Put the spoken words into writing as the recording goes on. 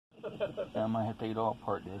I might have to take it all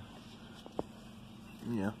apart, dude.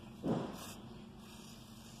 Yeah.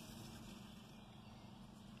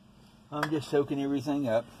 I'm just soaking everything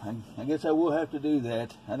up. I guess I will have to do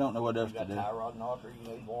that. I don't know what else to do. You got a tie rod knocker? You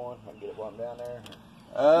need one? I can get it one down there.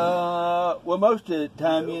 Well, most of the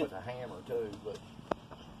time, you with a hammer too, but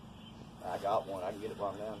I got one. I can get it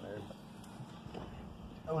one down there.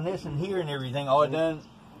 On this and here and everything, all I done.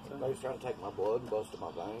 Somebody's trying to take my blood and busted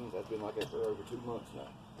my veins. That's been like that for over 2 months now.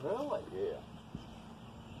 Really? Yeah.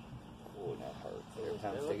 Boy, that hurts. Every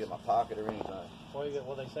time I stick it in my pocket or anything.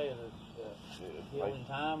 What they say, the healing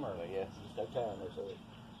time, or yeah, just no time. They say.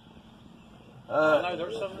 I know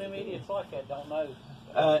there's some of them idiots like that don't know.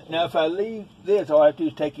 Now, if I leave this, all I have to do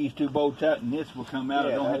is take these 2 bolts out, and this will come out.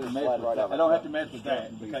 Yeah, I don't have to mess with right that. I don't have to mess with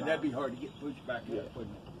that because that'd be hard to get pushed back up,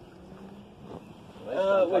 wouldn't it?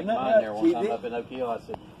 Well, take mine there one time up in Oak Hill.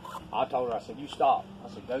 I told her, I said, you stop. I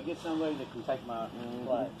said, go get somebody that can take my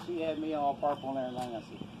flag. She had me all purple and everything. I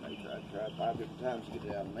said, they tried 5 different times to get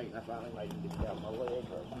it out of me, and I finally made it get it out of my leg.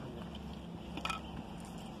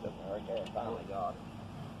 Right there, finally got it.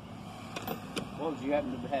 What did you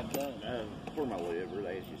happen to have done? For my liver,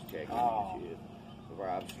 they was just checking and shit. Before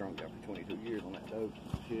I've strung out for 22 years on that dope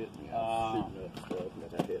shit, and I was shooting up stuff, and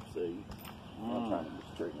that's Hep C. I'm trying to get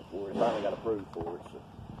some treatment for it. I finally got approved for it, so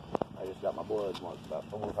I just got my blood about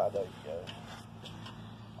 4 or 5 days ago.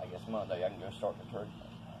 I guess Monday I can go start the treatment.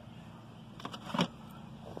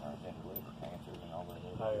 It turns into liver cancer and all that.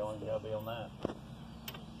 How long you gotta be on that?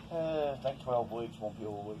 I think 12 weeks, 1 pill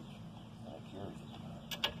a week. That cures it.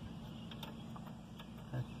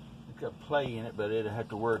 It's got play in it, but it'll have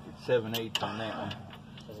to work at 7/8 on that one.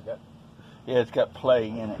 Has it got? Yeah, it's got play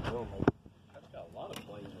in it. That's got a lot of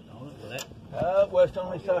play in it, don't it? That? Well, it's the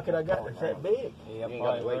only socket I got that's that big. Yeah, you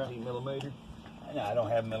got 18 millimeter. No, I don't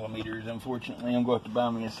have millimeters, unfortunately. I'm going to have to buy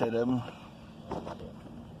me a set of them.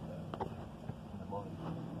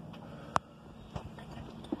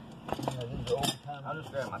 I'll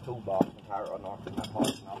just grab my toolbox and tire rod knocker in my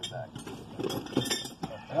pocket and I'll be back.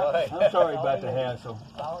 I'm sorry about the hassle.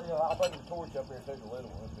 I'll bring the torch up here and take a little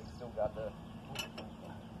one if it's still got the...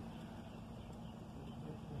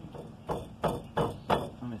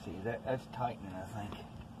 Let me see. That's tightening, I think.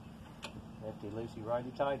 Lefty loosey,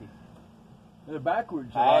 righty tighty. They're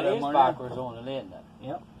backwards. That is backwards on it, isn't it?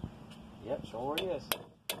 Yep. Yep, sure is.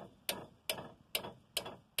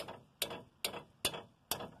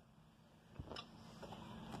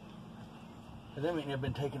 Them ain't never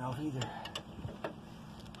been taken off either.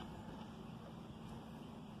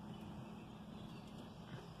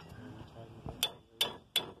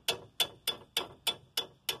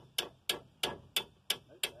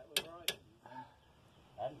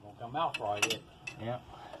 That ain't gonna come out right, is it? Yeah.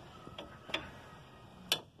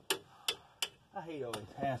 I hate all this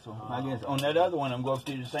hassle. I guess on that other one, I'm going to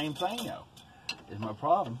do the same thing, though. Is my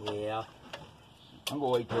problem. Yeah. I'm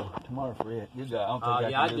going to wait till tomorrow for it. You got, I don't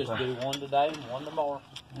think I just do one today and one tomorrow.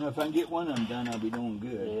 You know, if I can get one of them done, I'll be doing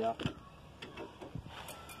good. Yeah.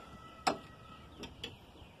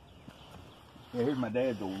 Yeah, here's my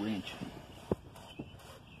dad's old wrench.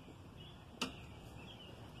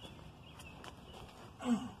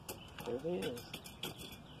 There it is.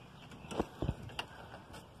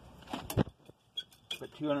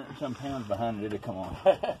 Put 200 and some pounds behind it, it'll come on.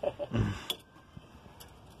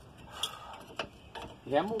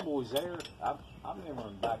 Yeah, them old boys there, I remember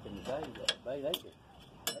them back in the day, they could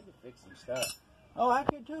fix some stuff. Oh, I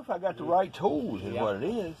could too if I got the right tools, is what it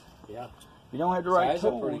is. Yeah. If you don't have the right That's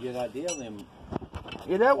tools. a pretty good idea. Them.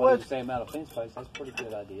 Yeah, that what was. Same out of fence post. That's a pretty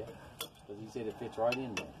good idea. Because he said it fits right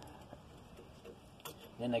in there.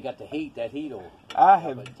 Then they got the heat. That heat will. I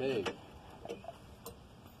have too.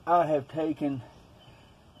 I have taken.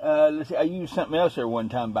 Let's see. I used something else there one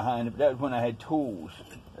time behind it, but that was when I had tools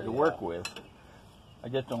to work with. I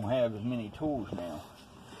just don't have as many tools now.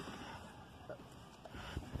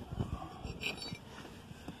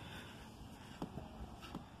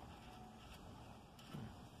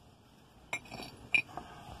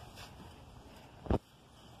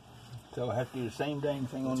 So I have to do the same dang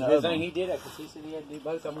thing on the other one. He did it because he said he had to do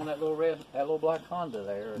both of them on that little black Honda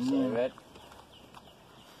there. So that.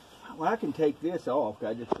 Well, I can take this off.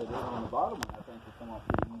 I just put it on the bottom one. I think will come off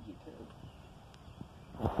pretty easy too.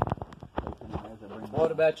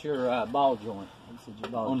 What about your ball joint?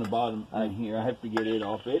 On the bottom in here. I have to get it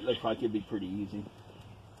off. It looks like it'd be pretty easy.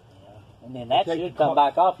 Yeah. And then that should come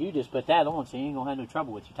back off. You just put that on, so you ain't gonna have no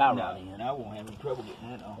trouble with your tie rod in. I won't have any trouble getting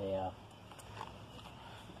that off. Yeah.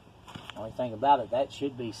 Only thing about it, that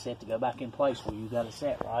should be set to go back in place where you got it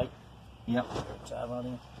set, right? Yep. Tie rod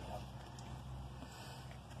in.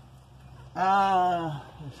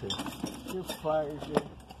 Let's see. Here's pliers there.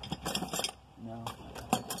 No.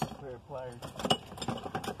 A pair of pliers.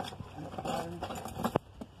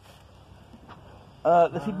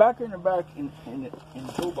 Let's see, back in the back in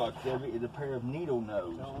the toolbox there is a pair of needle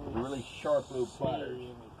nose, really sharp little pliers.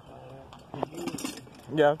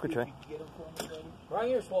 Yeah, I could try. Right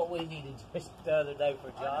here's what we needed just the other day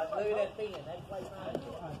for Josh. Look at that pen. That place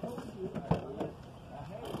right.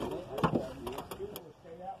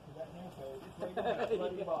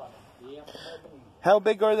 How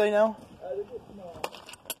big are they now?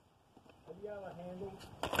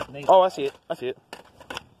 Oh, I see it. I see it.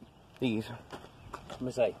 These. Let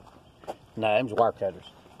me see. No, them's wire cutters.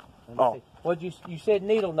 Oh. What you said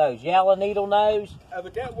needle nose, yellow needle nose?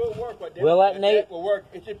 But that will work. Will that need? That will work.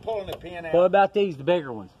 It's just pulling the pin out. What about these, the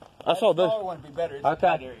bigger ones? I saw The those. smaller one would be better. It's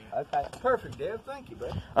Okay. Okay. Perfect, Dave. Thank you,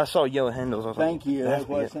 bud. I saw yellow handles. I was Thank you. That's That's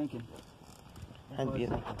what I was thinking. That'd be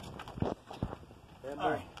it.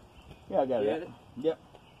 All right. Yeah, I got You it. got it? Yep.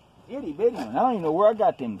 Itty bitty one. I don't even know where I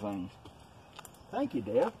got them things. Thank you,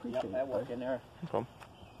 Dave. Appreciate Yep, that it. work in there.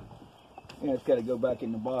 Yeah, it's got to go back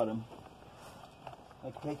in the bottom. I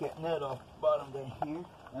can take that nut off the bottom down here.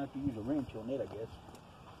 I have to use a wrench on it, I guess.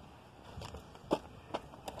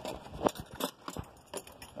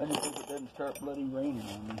 I just hope it doesn't start bloody raining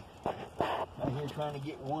on me. I'm here trying to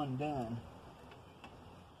get one done.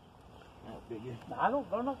 That bigger.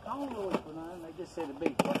 They're not calling really for none. They just said it'd be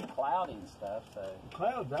cloudy and stuff, so.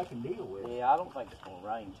 Clouds I can deal with. Yeah, I don't think it's going to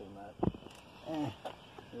rain too much. Eh,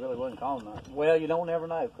 It really wasn't calling nothing. Well, you don't ever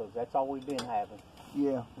know, because that's all we've been having.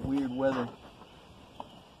 yeah, weird weather.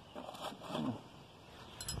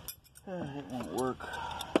 It won't work.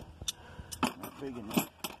 Not big enough.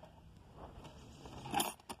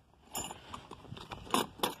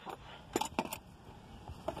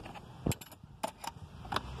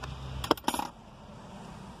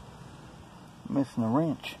 Missing a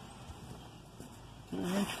wrench. Did a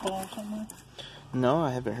wrench fall somewhere? No,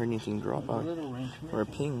 I haven't heard anything drop There's out. a little wrench Or a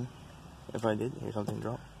missing. ping. If I did hear something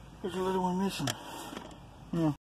drop. There's a little one missing. Yeah.